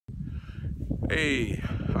Hey,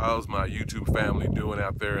 how's my YouTube family doing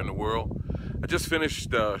out there in the world? I just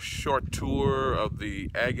finished a short tour of the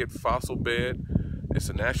Agate fossil bed. It's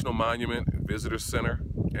a national monument, visitor center,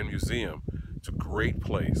 and museum. It's a great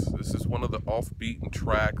place. This is one of the off-beaten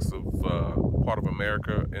tracks of part of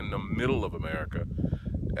America, in the middle of America.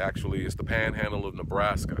 Actually, it's the panhandle of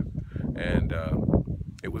Nebraska. And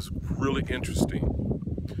it was really interesting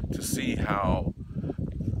to see how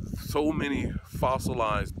so many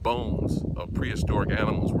fossilized bones of prehistoric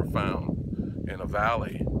animals were found in a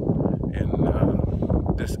valley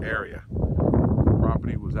in this area. The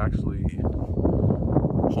property was actually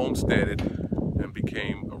homesteaded and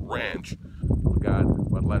became a ranch of a guy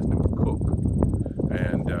by the last name of Cook.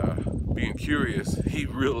 And being curious, he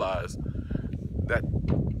realized that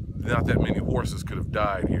not that many horses could have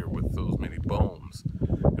died here with those many bones.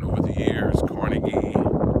 And over the years, Carnegie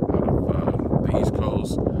out of the East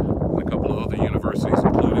Coast and a couple of other universities,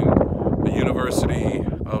 including the University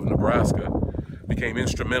of Nebraska, became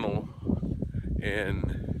instrumental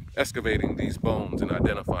in excavating these bones and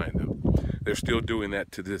identifying them. They're still doing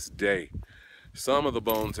that to this day. Some of the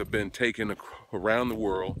bones have been taken around the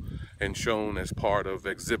world and shown as part of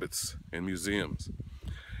exhibits in museums.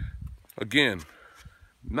 Again,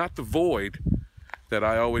 not the void that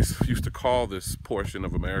I always used to call this portion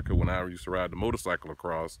of America when I used to ride the motorcycle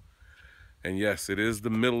across. And yes, it is the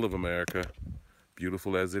middle of America,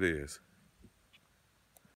 beautiful as it is.